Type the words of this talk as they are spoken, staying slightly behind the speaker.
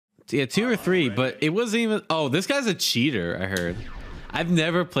Yeah, 2 or 3, but it wasn't even. Oh, this guy's a cheater. I heard. I've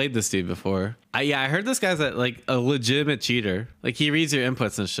never played this dude before. Yeah, I heard this guy's like a legitimate cheater. Like he reads your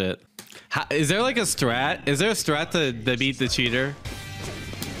inputs and shit. Is there like a strat? Is there a strat to beat the cheater?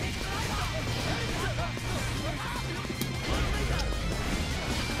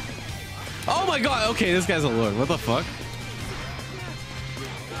 Oh my god. Okay, this guy's a lord. What the fuck?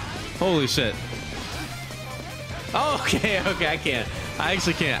 Holy shit. Oh, okay, I can't. I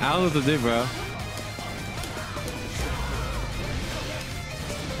actually can't. I don't know what to do, bro.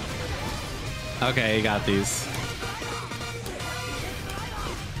 Okay, he got these.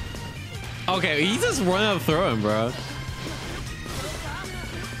 Okay, he just run up throwing, bro.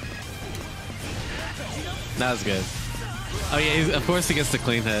 That was good. Oh yeah, of course he gets the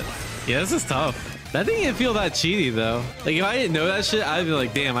clean hit. Yeah, this is tough. That didn't even feel that cheaty though. Like if I didn't know that shit, I'd be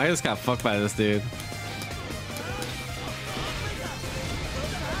like, damn, I just got fucked by this dude.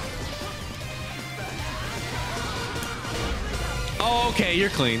 Oh, okay, you're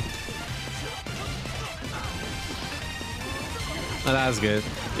clean. Oh, that was good.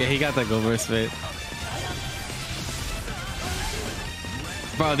 Yeah, he got that go burst fate.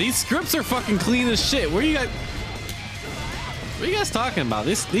 Bro, these scripts are fucking clean as shit. What are you guys talking about?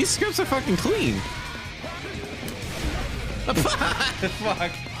 These scripts are fucking clean.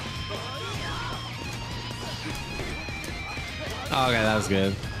 Fuck. Oh, okay, that was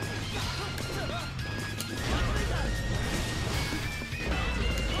good.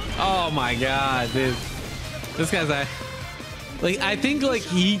 Oh my god, dude. This guy's like, I think like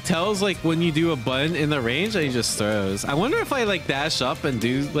he tells like when you do a button in the range and he just throws. I wonder if I like dash up and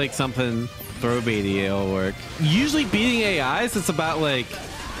do like something throw baity, it'll work. Usually beating AIs, it's about like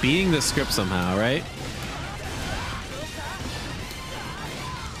beating the script somehow, right?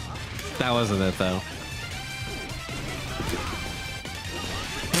 That wasn't it though.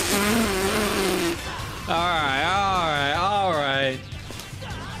 All right.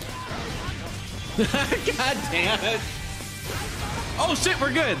 God damn it. Oh shit,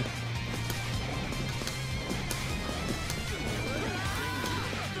 we're good.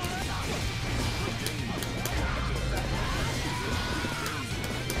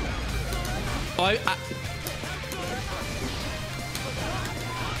 Oh,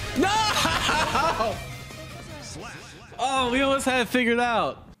 no! Oh, we almost had it figured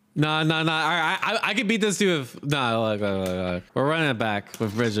out. Nah. All right, I could beat this dude with. Nah, look. We're running it back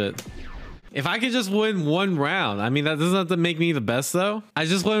with Bridget. If I could just win one round, I mean, that doesn't have to make me the best though. I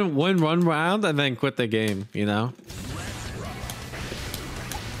just win one round and then quit the game, you know?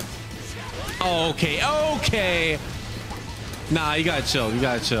 Oh, okay. Nah, you gotta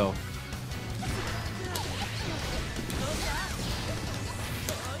chill.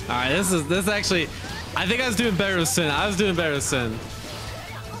 All right, this actually, I think I was doing better with Sin.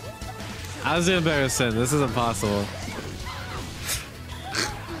 This is impossible.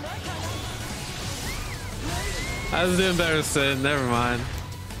 I was doing better with Sin. Never mind.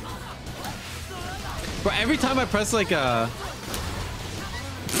 But every time I press like a...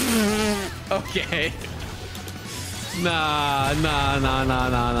 Okay. Nah.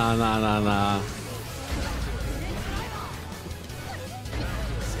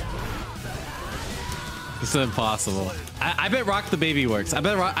 This is impossible. I bet Rock the Baby works. I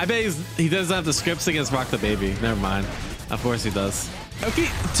bet he doesn't have the scripts against Rock the Baby. Never mind. Of course he does. Okay,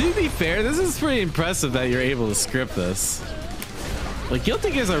 to be fair, this is pretty impressive that you're able to script this. Like, Guilty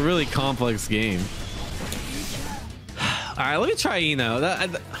Gear is a really complex game. All right, let me try Eno.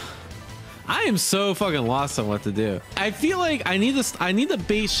 I am so fucking lost on what to do. I feel like I need to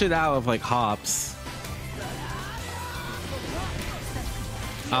bait shit out of like hops.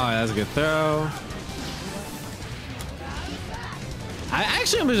 Oh, that's a good throw. I'm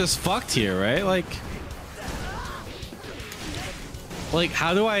just fucked here, right? Like,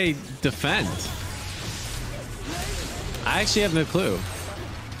 how do I defend? I actually have no clue.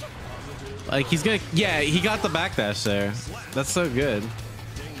 Like, he's gonna... Yeah, he got the backdash there. That's so good.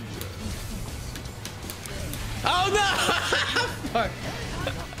 Oh, no! Fuck.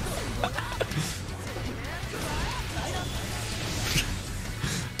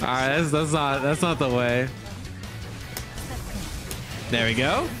 All right, that's not the way. There we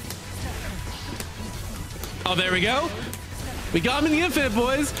go. Oh, there we go. We got him in the infinite,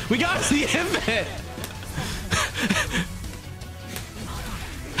 boys. We got him in the infinite.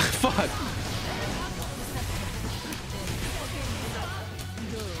 Fuck.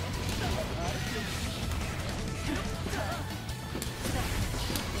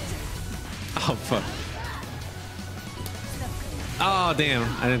 Oh, fuck. Oh, damn.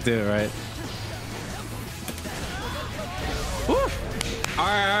 I didn't do it right. Woo. All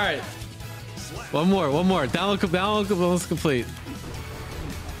right. One more. Download almost complete.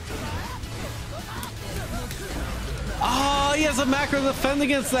 Oh, he has a macro defend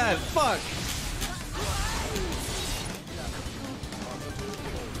against that. Fuck.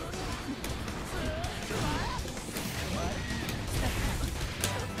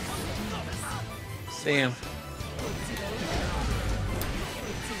 Damn.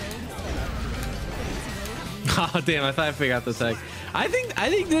 Oh damn! I thought I figured out the tech. I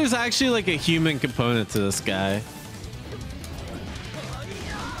think there's actually like a human component to this guy.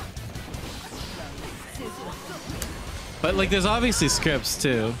 But like, there's obviously scripts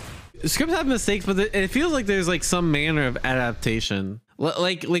too. Scripts have mistakes, but it feels like there's like some manner of adaptation.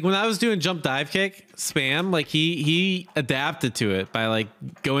 Like when I was doing jump dive kick spam, like he adapted to it by like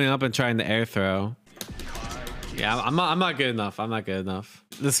going up and trying to air throw. Yeah, I'm not good enough. I'm not good enough.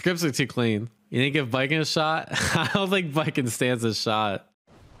 The scripts are too clean. You didn't give Viking a shot? I don't think Viking stands a shot.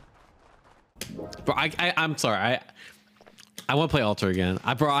 Bro, I'm sorry. I want to play Alter again.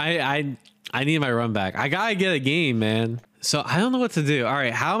 I need my run back. I gotta get a game, man. So I don't know what to do. All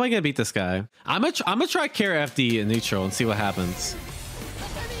right, how am I gonna beat this guy? I'm gonna try Kara FD in neutral and see what happens.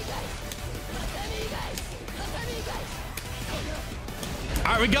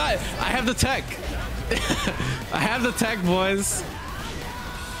 All right, we got it. I have the tech. I have the tech, boys.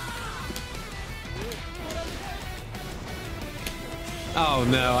 Oh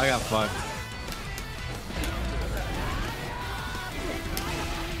no, I got fucked.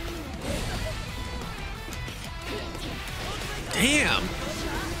 Damn.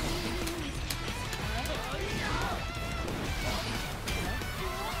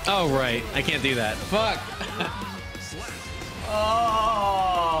 Oh right, I can't do that. Fuck.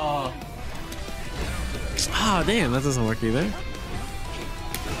 Oh. Oh damn, that doesn't work either.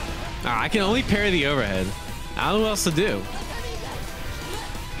 I can only parry the overhead. I don't know what else to do.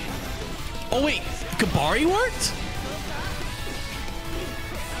 Oh wait, Kabari worked?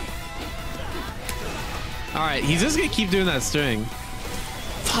 All right, he's just gonna keep doing that string.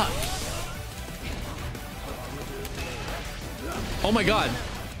 Fuck. Oh my god.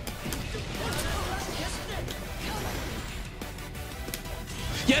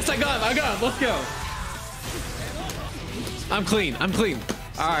 Yes, I got him, let's go. I'm clean.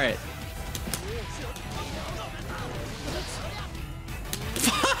 All right.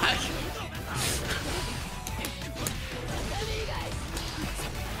 Fuck.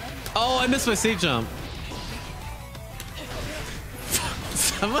 Oh, I missed my safe jump.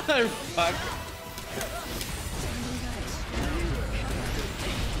 Motherfucker.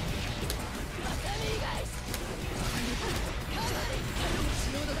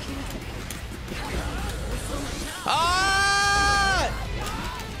 Ah!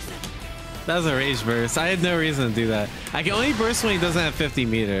 That was a rage burst. I had no reason to do that. I can only burst when he doesn't have 50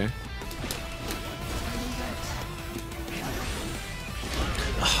 meter.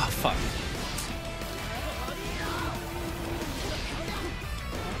 Oh, fuck.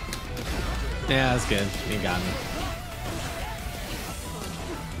 Yeah, that's good. You got me.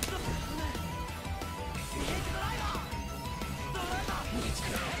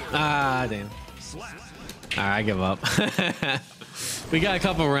 Ah, damn. All right, I give up. We got a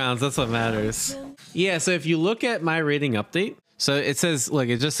couple rounds. That's what matters. Yeah, so if you look at my rating update, so it says, look,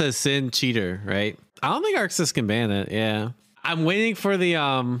 it just says Sin Cheater, right? I don't think ArcSys can ban it. Yeah. I'm waiting for the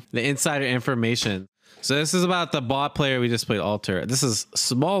insider information. So this is about the bot player we just played Alter. This is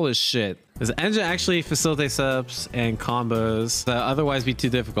small as shit. This engine actually facilitates setups and combos that otherwise be too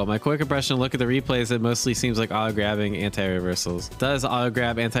difficult. My quick impression, look at the replays, it mostly seems like auto-grabbing anti-reversals. Does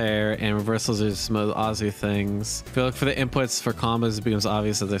auto-grab, anti-air, and reversals are just most Aussie things. If you look for the inputs for combos, it becomes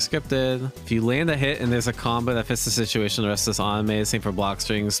obvious that they're scripted. If you land a hit and there's a combo that fits the situation, the rest is automated. Same for block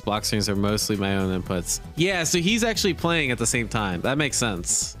strings. Block strings are mostly my own inputs. Yeah, so he's actually playing at the same time. That makes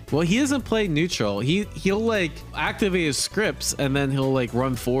sense. Well, he doesn't play neutral. He'll like activate his scripts and then he'll like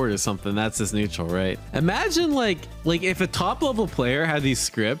run forward or something. That's his neutral, right? Imagine like if a top level player had these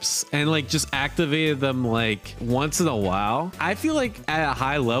scripts and like just activated them like once in a while. I feel like at a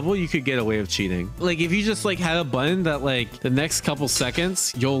high level you could get away with cheating. Like if you just like had a button that like the next couple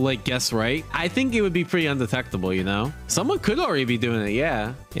seconds you'll like guess right, I think it would be pretty undetectable, you know? Someone could already be doing it.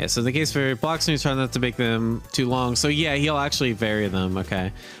 Yeah, so in the case for block strings, try not to make them too long. So yeah, he'll actually vary them.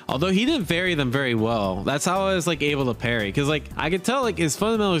 Okay, although he didn't vary them very well. That's how I was like able to parry, because like I could tell like his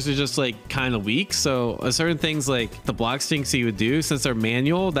fundamentals are just like kind of weak. So certain things like the block strings he would do, since they're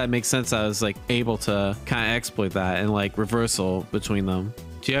manual, that makes sense. I was like able to kind of exploit that and like reversal between them.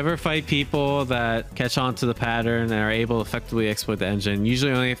 Do you ever fight people that catch on to the pattern and are able to effectively exploit the engine?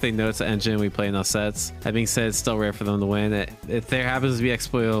 Usually only if they notice the engine, we play enough sets. That being said, it's still rare for them to win. If there happens to be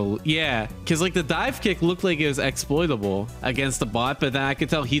exploitable, yeah, because like the dive kick looked like it was exploitable against the bot, but then I could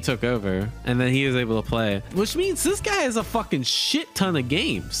tell he took over and then he was able to play, which means this guy has a fucking shit ton of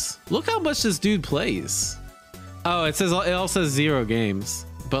games. Look how much this dude plays. Oh, it all says 0 games.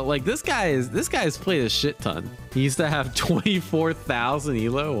 But like this guy's played a shit ton. He used to have 24,000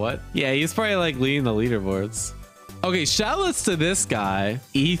 elo. What? Yeah, he's probably like leading the leaderboards. Okay, shoutouts to this guy,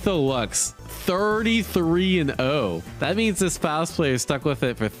 Etholux, 33-0. That means this spouse player stuck with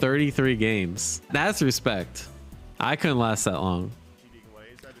it for 33 games. That's respect. I couldn't last that long.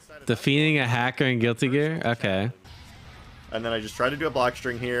 Defeating a hacker in Guilty Gear? Okay. And then I just try to do a block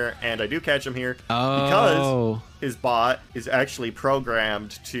string here, and I do catch him here because his bot is actually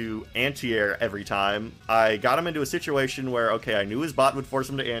programmed to anti-air every time. I got him into a situation where, okay, I knew his bot would force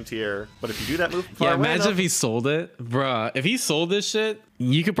him to anti-air, but if you do that move far yeah, away imagine enough, if he sold it. Bruh, if he sold this shit,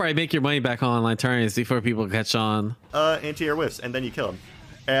 you could probably make your money back on online tournaments before people catch on. Anti-air whiffs, and then you kill him.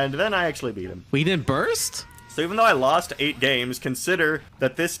 And then I actually beat him. We didn't burst? So even though I lost 8 games, consider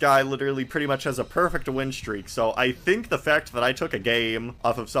that this guy literally pretty much has a perfect win streak. So I think the fact that I took a game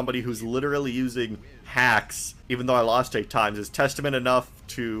off of somebody who's literally using hacks, even though I lost 8 times, is testament enough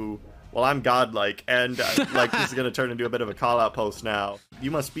to, well, I'm godlike. And like this is going to turn into a bit of a call-out post now.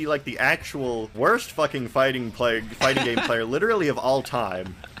 You must be like the actual worst fucking fighting game player literally of all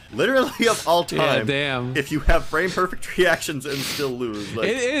time. Literally of all time. Yeah, damn. If you have frame perfect reactions and still lose. Like,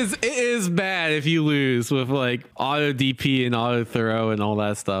 it is bad if you lose with like auto DP and auto throw and all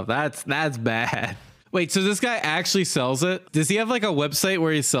that stuff. That's bad. Wait, so this guy actually sells it? Does he have like a website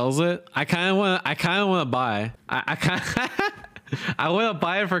where he sells it? I kind of want to buy. I want to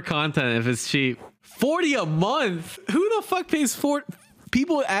buy it for content if it's cheap. 40 a month? Who the fuck pays 40?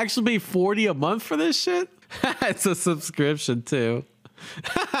 People actually pay 40 a month for this shit? It's a subscription too.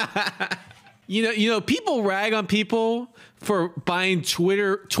 you know, people rag on people for buying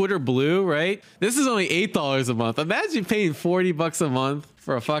Twitter Blue, right? This is only $8 a month. Imagine paying $40 a month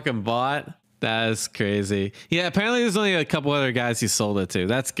for a fucking bot. That is crazy. Yeah, apparently there's only a couple other guys who sold it to.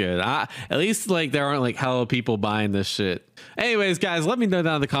 That's good. At least like there aren't like hella people buying this shit. Anyways, guys, let me know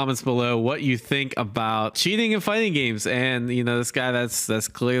down in the comments below what you think about cheating in fighting games and, you know, this guy that's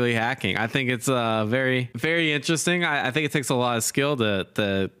clearly hacking. I think it's very, very interesting. I think it takes a lot of skill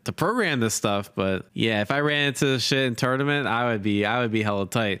to program this stuff. But yeah, if I ran into this shit in tournament, I would be hella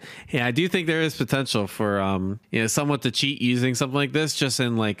tight. Yeah, I do think there is potential for you know, someone to cheat using something like this, just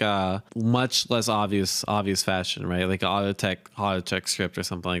in like much less obvious fashion, right? Like an auto tech script or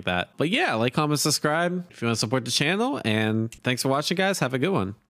something like that. But yeah, like, comment, subscribe if you want to support the channel, and thanks for watching, guys. Have a good one.